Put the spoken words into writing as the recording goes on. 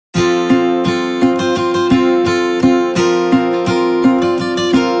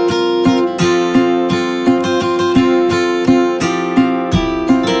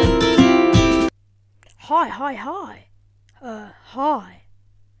Hi. Hi.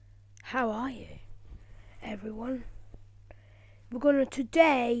 How are you, everyone? We're gonna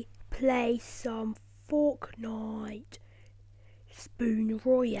today play some Fortnite Spoon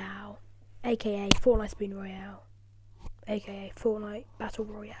Royale, aka Fortnite Spoon Royale, aka Fortnite Battle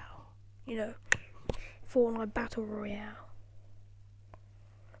Royale. You know, Fortnite Battle Royale.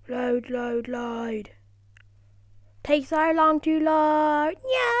 Load, load, load. Takes so long to load.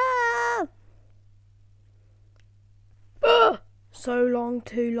 Yeah. So long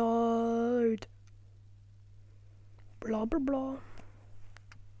to load. Blah blah blah.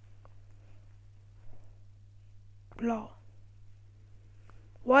 Blah.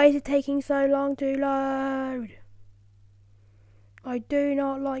 Why is it taking so long to load? I do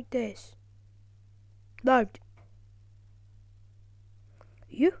not like this. Load.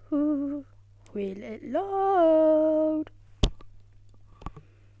 Yoo-hoo. Will it load?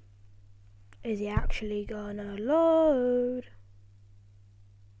 Is it actually gonna load?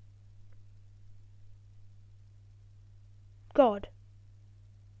 God.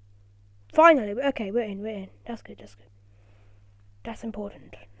 Finally, okay, we're in. That's good. That's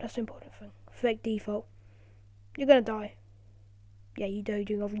important. That's the important thing. Fake default. You're gonna die. Yeah, you do,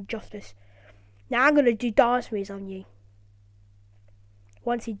 doing over injustice. Now I'm gonna do dance moves on you.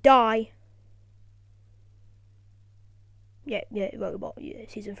 Once you die. Yeah, robot, yeah,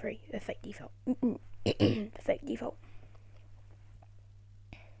 season 3, fake default. Fake default.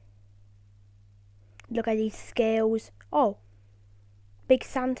 Look at these scales. Oh, Big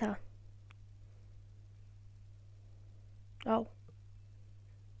Santa. Oh,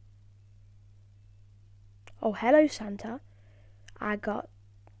 hello Santa. I got.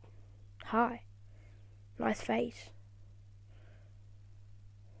 Hi. Nice face.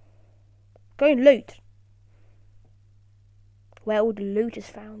 Go and loot. Where all the loot is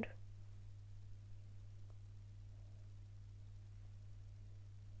found.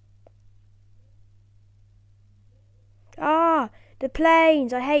 Ah, the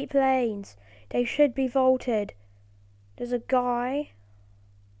planes. I hate planes. They should be vaulted. There's a guy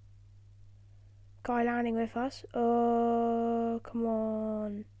landing with us. Oh, come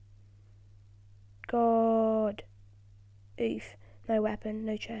on. God. Oof. No weapon,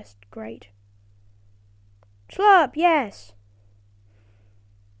 no chest. Great. Slurp, yes.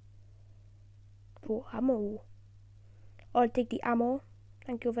 Oh, ammo. I'll take the ammo.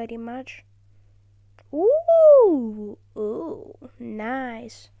 Thank you very much. Ooh,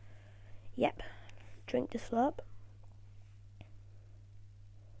 nice. Yep. Drink the slurp.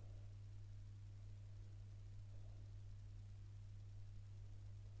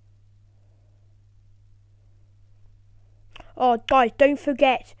 Oh, guys, don't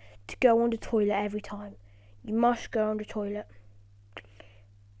forget to go on the toilet every time. You must go on the toilet.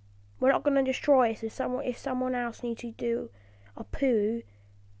 We're not going to destroy it. If someone else needs to do a poo,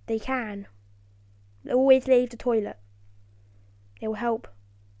 they can. Always leave the toilet. It will help.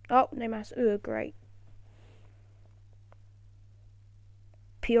 Oh, no mask. Oh, great.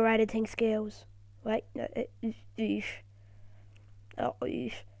 Pure editing skills. Wait, no, oof. Oh,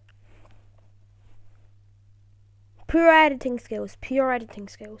 oof. Pure editing skills.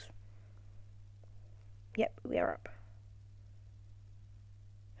 Yep, we are up.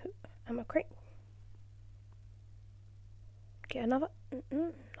 Ammo crate. Get another.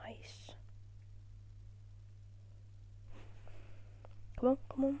 Nice. Come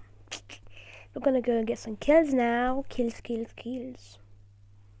on. We're gonna go and get some kills now. Kills.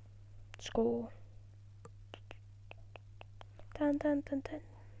 Score. Dun.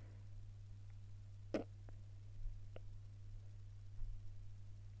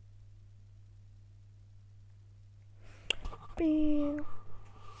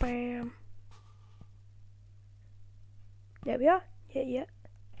 Bam. There we are. Yeah.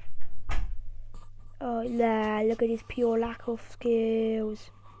 Oh, look at this pure lack of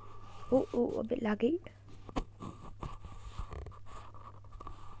skills. Oh, a bit laggy.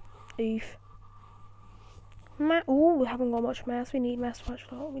 Oof. We haven't got much mass. We need mass much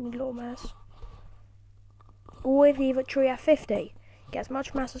lot. We need a lot of mass. Always leave a tree at 50. Get as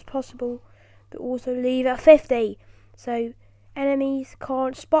much mass as possible, but also leave at 50. So enemies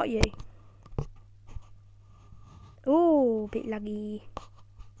can't spot you. Oh, a bit laggy.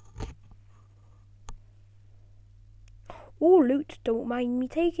 Oh, loot. Don't mind me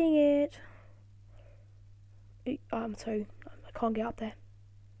taking it. I'm sorry. I can't get up there.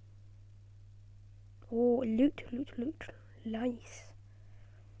 Oh, loot. Nice.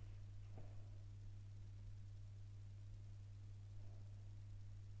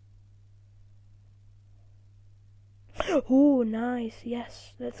 Oh, nice.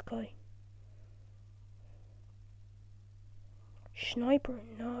 Yes, let's go. Sniper,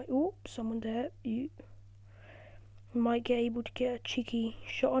 no. Oh, someone there. You might get able to get a cheeky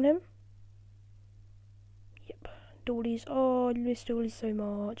shot on him. Yep. Dollies. Oh, I miss Dollies so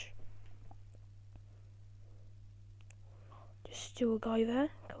much. Just still a guy there.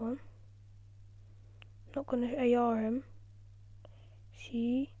 Come on. Not gonna AR him.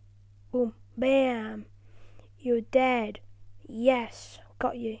 See? Boom. Bam. You're dead. Yes.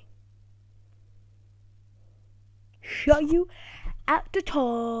 Got you. Shot you at the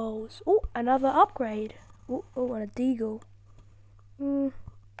toes. Oh, another upgrade. Oh, and a deagle.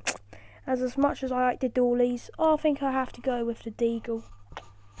 As much as I like the dollies, I think I have to go with the deagle.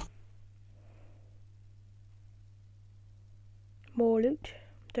 More loot.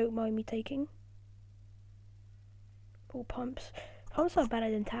 Don't mind me taking. All pumps. Pumps are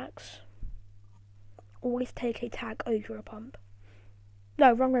better than tags. Always take a tag over a pump.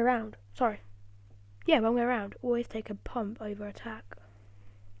 No, wrong way around. Sorry. Yeah, wrong way around. Always take a pump over a tag.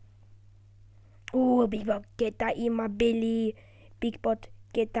 Oh, big bot, get that in my belly. Big bot,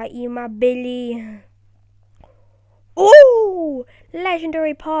 get that in my belly. Oh,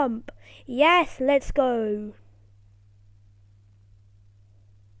 legendary pump. Yes, let's go.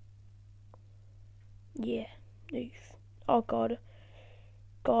 Yeah, oof. Oh god.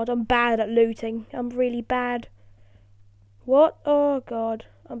 God, I'm bad at looting. I'm really bad. What? Oh god,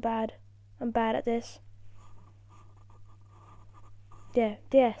 I'm bad. I'm bad at this. Yeah,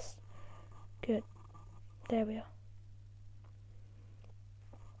 yes. Good. There we are.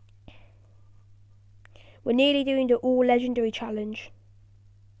 We're nearly doing the all legendary challenge.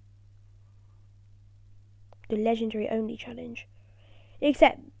 The legendary only challenge.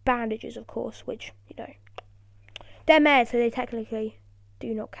 Except bandages, of course, which, you know, they're mad, so they technically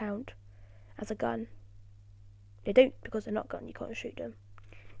do not count as a gun. They don't, because they're not gun, you can't shoot them.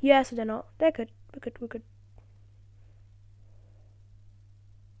 Yeah, so they're not. They're good. We're good.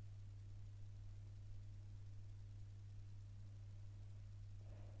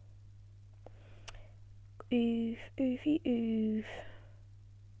 Oof, oofy, oof.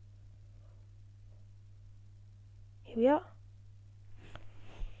 Here we are.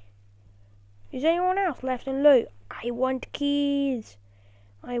 Is anyone else left in loot? I want kills.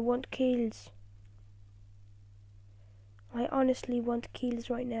 I want kills. I honestly want kills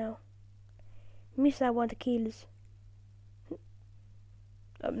right now. Miss, I want kills.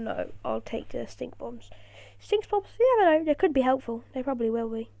 No, I'll take the stink bombs. Stink bombs? You never know. They could be helpful. They probably will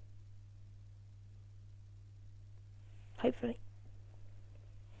be. Hopefully.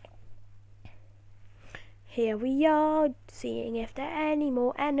 Here we are, seeing if there are any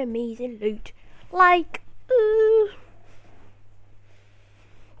more enemies in loot. Like,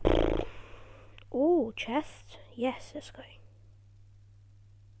 oh, chest. Yes, let's go.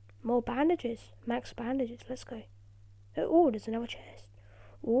 More bandages. Max bandages. Let's go. Oh, there's another chest.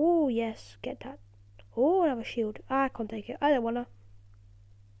 Oh, yes. Get that. Oh, another shield. I can't take it. I don't wanna.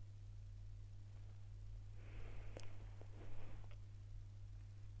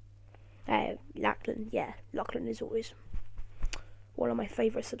 Lachlan. Yeah, Lachlan is always one of my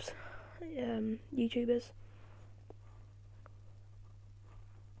favourite YouTubers.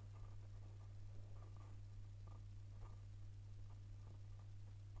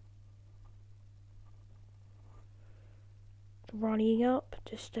 Running up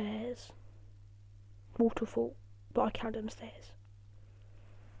the stairs. Waterfall, but I count them stairs.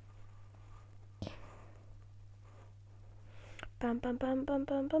 Bam bam bam bam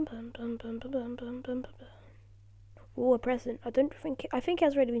bam bam bam bam bam bam bam bam bam. Oh, a present. I think it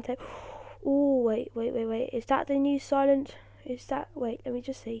has already been taken. Oh, wait. Is that the new silent? Is that? Wait, let me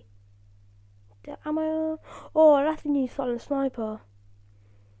just see. The ammo. Oh, that's the new silent sniper.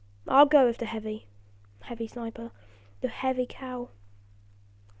 I'll go with the heavy sniper. The heavy cow.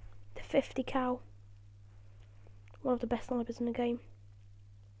 The 50 cow. One of the best snipers in the game.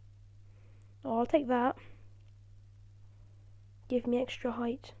 Oh, I'll take that. Give me extra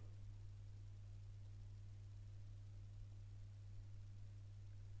height.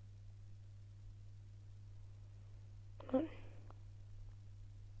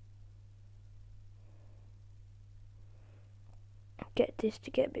 Get this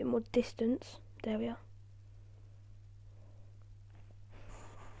to get a bit more distance. There we are.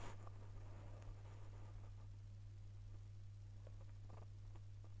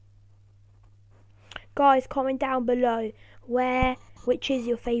 Guys, comment down below which is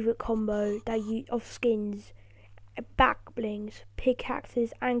your favourite combo of skins, back blings,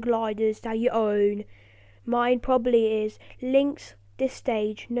 pickaxes and gliders that you own. Mine probably is Link's this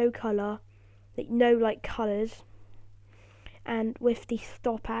stage, no colour, no colours, and with the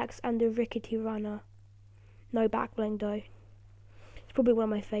stop axe and the rickety runner. No back bling though. It's probably one of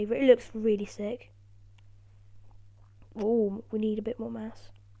my favourite. It looks really sick. Oh, we need a bit more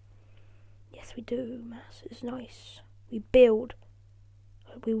mass. Yes, we do. Mass is nice. We build.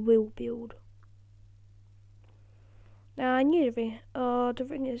 We will build. Now, I knew the ring. The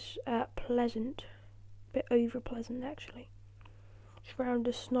ring is pleasant. A bit over pleasant, actually. It's around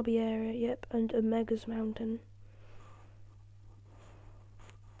a snobby area, yep, and Omega's mountain.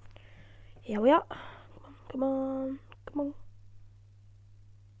 Here we are. Come on, come on.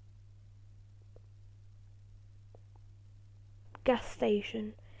 Gas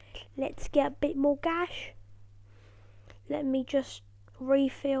station. Let's get a bit more gas. Let me just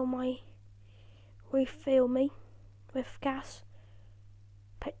refill me with gas.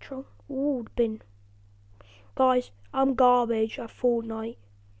 Petrol. Ooh, bin. Guys, I'm garbage at Fortnite,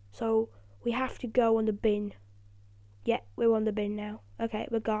 so we have to go on the bin. Yeah, we're on the bin now. Okay,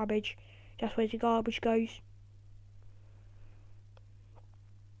 we're garbage. That's where the garbage goes.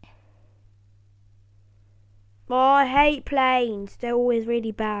 Oh, I hate planes. They're always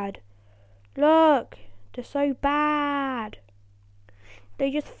really bad. Look, they're so bad.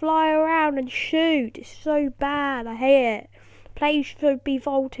 They just fly around and shoot. It's so bad. I hate it. Planes should be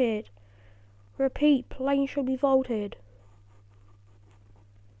vaulted. Repeat, planes should be vaulted.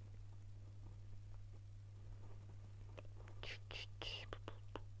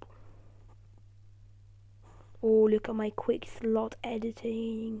 Oh, look at my quick slot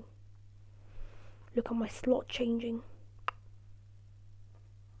editing. Look at my slot changing.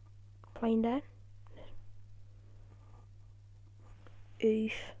 Plane there.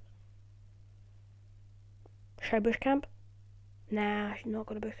 Oof. Should I bush camp? Nah, she's not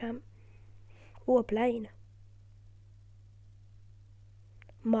gonna bush camp. Or a plane.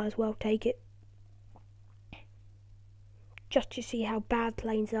 Might as well take it. Just to see how bad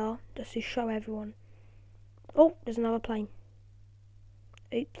planes are. Just to show everyone. Oh, there's another plane.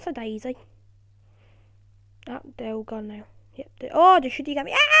 Oops, a daisy. Oh, they're all gone now. Yep. Oh, they're shooting at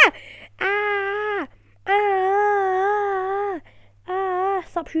me. Ah! Ah! Ah! Ah!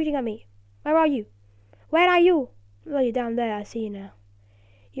 Stop shooting at me. Where are you? Where are you? Oh, you're down there. I see you now.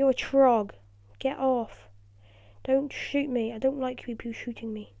 You're a trog. Get off. Don't shoot me. I don't like people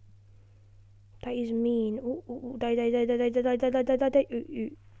shooting me. That is mean. Ooh, ooh, ooh. Die, die, die, die, die, die, die, die, die, die, die. Ooh,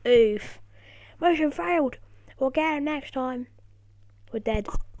 ooh. Oof. Mission failed. We'll get it next time. We're dead.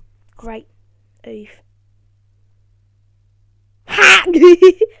 Great. Oof. Ha!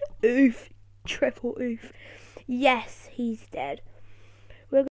 Oof. Triple oof. Yes, he's dead.